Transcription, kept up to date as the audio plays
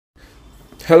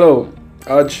Hello,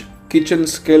 आज kitchen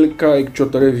scale का एक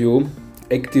छोटा रिव्यू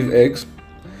ActiveX।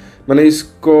 मैंने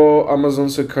इसको अमेज़न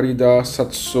से खरीदा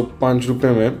 705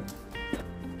 रुपये में।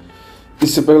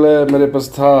 इससे पहले मेरे पास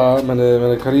था,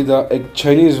 मैंने खरीदा एक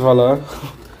चाइनीज़ वाला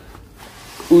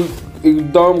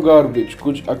एकदम गार्बेज,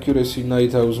 कुछ एक्यूरेसी नहीं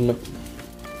था उसमें।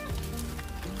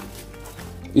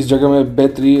 इस जगह में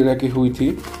बैटरी रखी हुई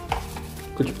थी,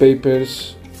 कुछ पेपर्स,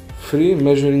 फ्री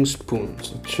मेजरिंग स्पून,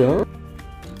 अच्छा,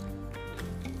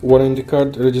 वारंटी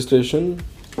कार्ड, रजिस्ट्रेशन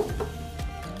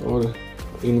और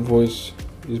इनवॉइस।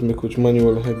 इसमें कुछ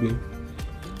मैनुअल है भी।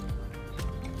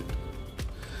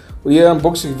 ये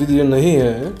अनबॉक्सिंग वीडियो नहीं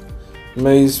है,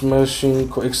 मैं इस मशीन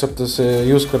को एक सप्ताह से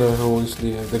यूज़ कर रहा हूँ,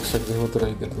 इसलिए देख सकते हो थोड़ा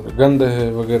गंदा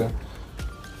है वगैरह।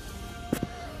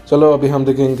 चलो अभी हम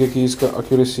देखेंगे कि इसका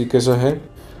एक्यूरेसी कैसा है।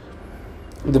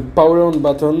 The power on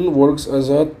button works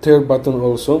as a third button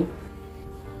also.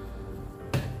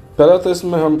 पहला तो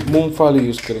इसमें हम मूंगफली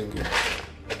यूज करेंगे।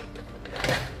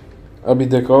 अभी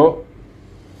देखो,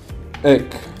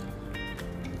 1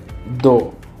 2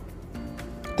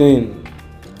 3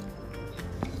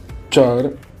 4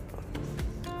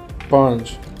 5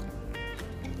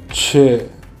 6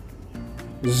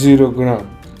 0 ग्राम,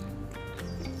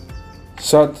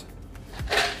 7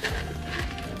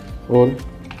 और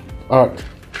 8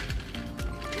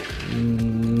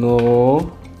 9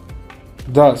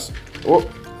 10 ओ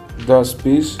 10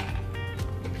 पीस,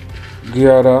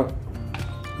 11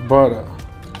 12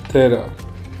 13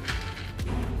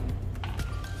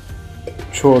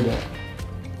 14,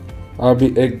 अभी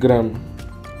 1 ग्राम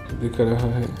दिख रहा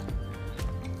है।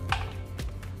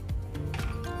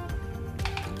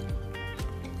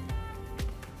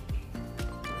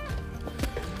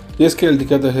 ये स्केल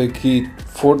दिखाता है कि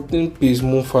 14 पीस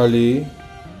मूंगफली,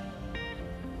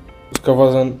 उसका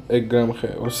वजन 1 ग्राम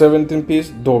है, और 17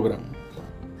 पीस 2 ग्राम।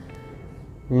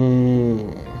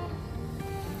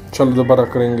 चलो दोबारा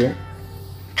करेंगे।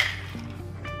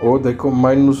 ओ देखो,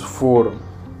 -4।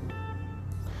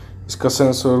 इसका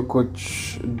सेंसर कुछ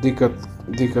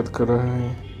दिक्कत कर रहा है।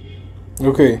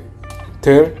 ओके,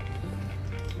 13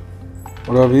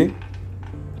 और अभी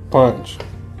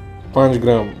 5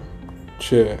 ग्राम,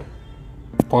 6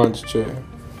 5 6।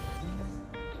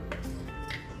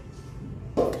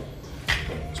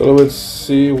 चलो लेट्स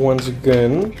सी once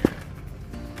again।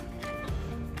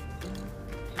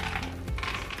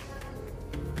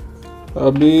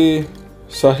 अभी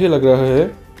सही लग रहा है।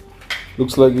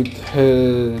 Looks like it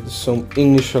had some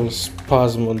initial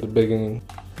spasm on the beginning.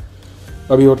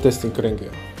 अभी और टेस्टिंग करेंगे।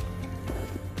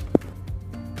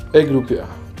 1 रुपया,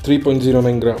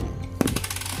 3.09 ग्राम।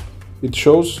 It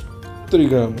shows 3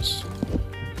 grams,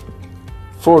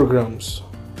 4 grams,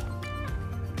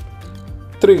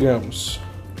 3 grams.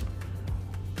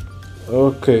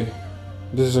 Okay,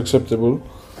 this is acceptable.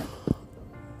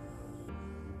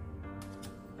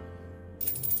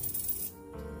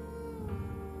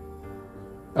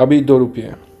 अभी 2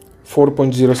 रुपये,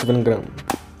 4.07 ग्राम,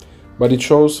 but it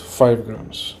shows 5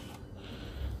 grams.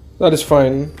 That is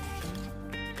fine.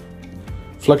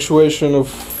 Fluctuation of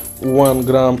 1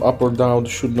 gram up or down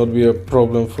should not be a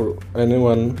problem for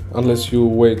anyone unless you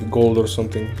weigh gold or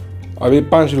something. अभी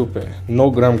 5 रुपये, 9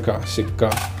 ग्राम का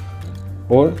सिक्का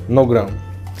और 9 ग्राम,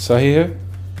 सही है?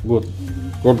 Good.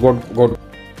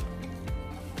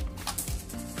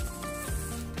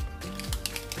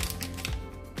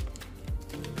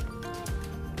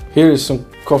 Here is some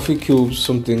coffee cubes,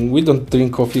 something. We don't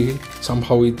drink coffee.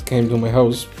 Somehow it came to my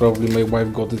house. Probably my wife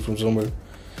got it from somewhere.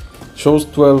 Shows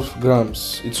 12 grams.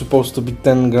 It's supposed to be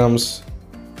 10 grams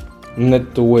net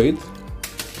to weight.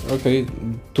 Okay,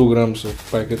 2 grams of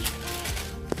package.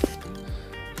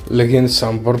 Lekin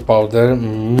sambar powder.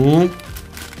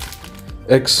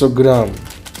 100 gram.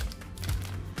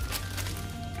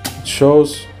 It shows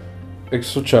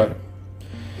 104.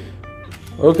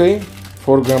 Okay,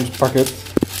 4 grams packet.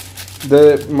 The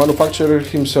manufacturer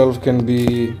himself can be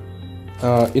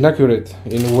inaccurate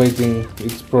in weighting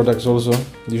its products also.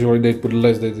 Usually they put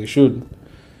less than they should.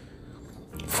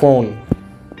 Phone,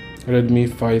 Redmi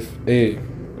 5A.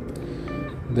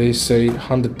 They say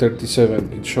 137.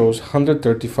 It shows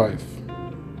 135.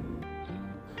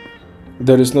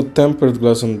 There is no tempered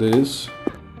glass on this.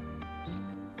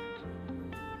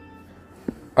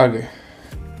 आगे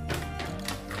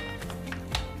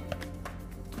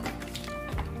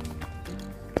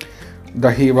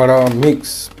dahi vada mix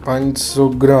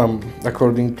 500 gram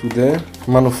according to the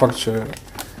manufacturer.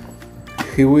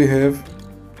 Here we have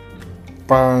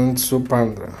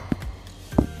 515.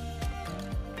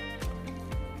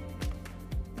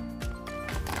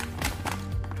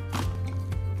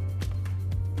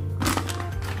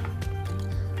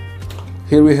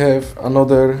 Here we have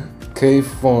another K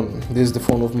phone. This is the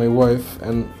phone of my wife,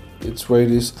 and its weight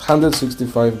is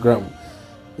 165 gram.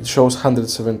 It shows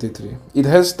 173. It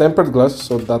has tempered glass,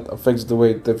 so that affects the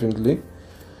weight definitely.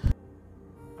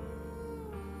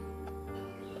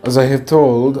 As I have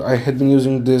told, I had been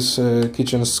using this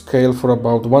kitchen scale for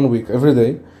about 1 week every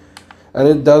day, and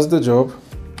it does the job.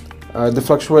 The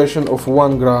fluctuation of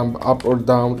 1 gram up or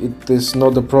down, it is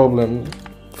not a problem.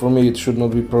 For me, it should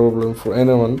not be a problem for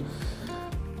anyone.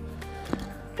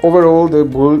 Overall, the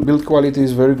build quality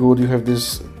is very good. You have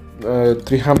this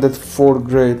 304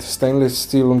 grade stainless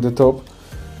steel on the top,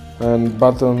 and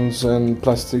buttons and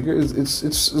plastic.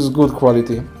 It's good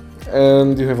quality,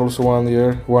 and you have also 1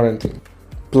 year warranty,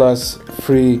 plus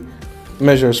free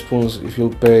measure spoons if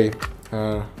you'll pay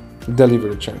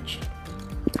delivery charge.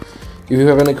 If you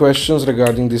have any questions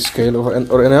regarding this scale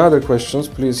or any other questions,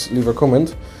 please leave a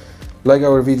comment. Like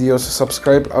our videos,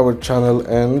 subscribe our channel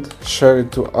and share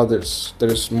it to others.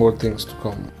 There is more things to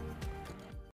come.